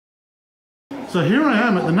So here I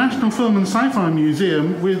am at the National Film and Sci-fi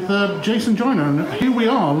Museum with Jason Joyner, and here we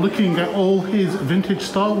are looking at all his vintage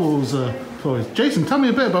Star Wars toys. Jason, tell me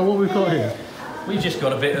a bit about what we've got here. We've just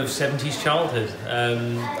got a bit of 70s childhood.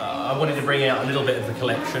 I wanted to bring out a little bit of the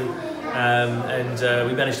collection, and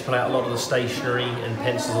we managed to pull out a lot of the stationery and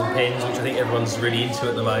pencils and pens, which I think everyone's really into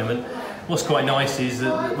at the moment. What's quite nice is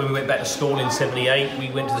that when we went back to school in '78,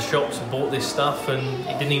 we went to the shops and bought this stuff, and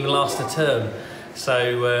it didn't even last a term.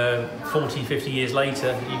 So 40, 50 years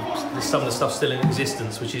later, some of the stuff's still in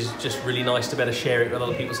existence, which is just really nice to better share it with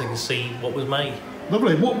other people so they can see what was made.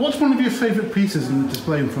 Lovely. What's one of your favourite pieces in the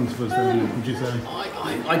display in front of us then, would you say?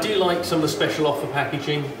 I do like some of the special offer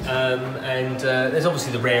packaging, and there's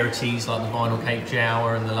obviously the rarities like the vinyl Cape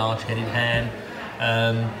Jawa and the large-headed hand.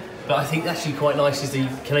 But I think actually quite nice is the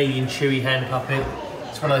Canadian Chewy hand puppet.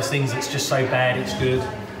 It's one of those things that's just so bad it's good.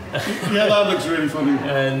 Yeah, that looks really funny.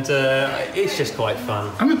 And it's just quite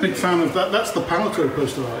fun. I'm a big fan of that. That's the Palato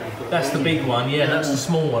poster art. That's the big one, yeah. That's the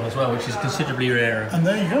small one as well, which is considerably rarer. And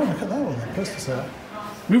there you go, look at that one, the poster set.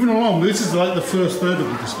 Moving along, this is like the first third of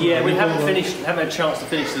the display. Yeah, we haven't had a chance to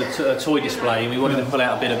finish the toy display, and we wanted to pull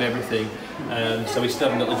out a bit of everything. So we still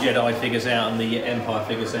haven't got the Jedi figures out and the Empire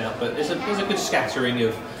figures out, but there's a good scattering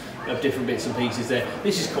of different bits and pieces there.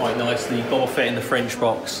 This is quite nice, the Boba Fett in the French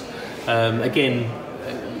box. Again,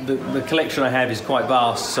 the collection I have is quite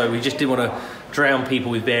vast, so we just didn't want to drown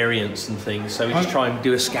people with variants and things, so we just try and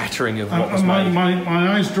do a scattering of what was made.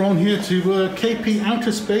 My eyes drawn here to KP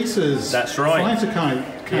Outer Spaces. That's right. Fighter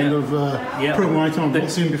kite kind of promo item I've not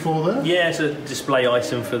seen before there. Yeah, it's a display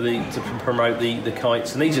item to promote the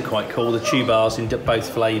kites, and these are quite cool. The Tubars in both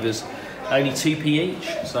flavours. Only 2p each,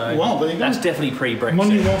 so wow, there you go. That's definitely pre-Brexit.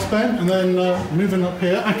 Money well spent. And then moving up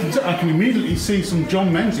here, I can immediately see some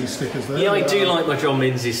John Menzies stickers there. Yeah, I do like my John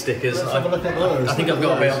Menzies stickers. Let's have a look at those. I think I've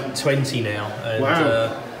got about 20 now. And,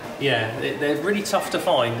 wow. Yeah, they're really tough to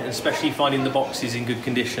find, especially finding the boxes in good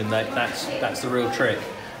condition. That's the real trick.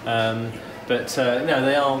 No, they're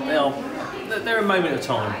a moment of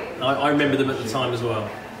time. I remember them at the time as well.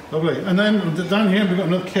 Lovely. And then down here we've got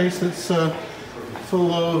another case that's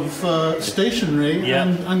full of stationery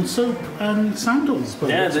and soap and sandals.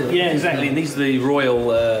 Yeah, exactly. And these are the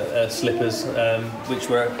royal slippers, which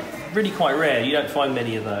were really quite rare. You don't find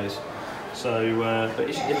many of those. So, but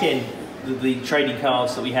again, the trading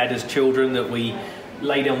cards that we had as children that we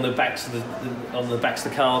laid on the backs of the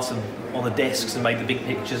cards and on the desks and made the big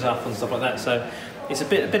pictures up and stuff like that. So it's a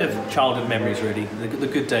bit of childhood memories, really. The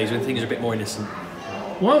good days when things are a bit more innocent.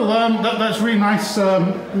 Well, that's really nice.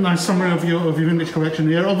 Nice summary of your vintage collection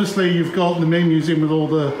here. Obviously, you've got the main museum with all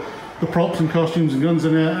the props and costumes and guns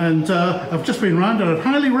in it. And I've just been round, and I'd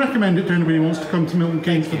highly recommend it to anybody who wants to come to Milton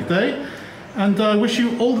Keynes for the day. And I wish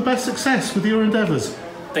you all the best success with your endeavours.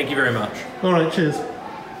 Thank you very much. All right, cheers.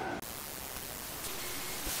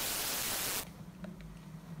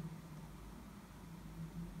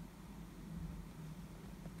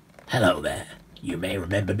 Hello there. You may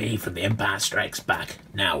remember me from The Empire Strikes Back.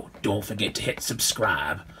 Now, don't forget to hit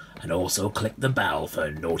subscribe and also click the bell for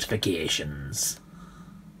notifications.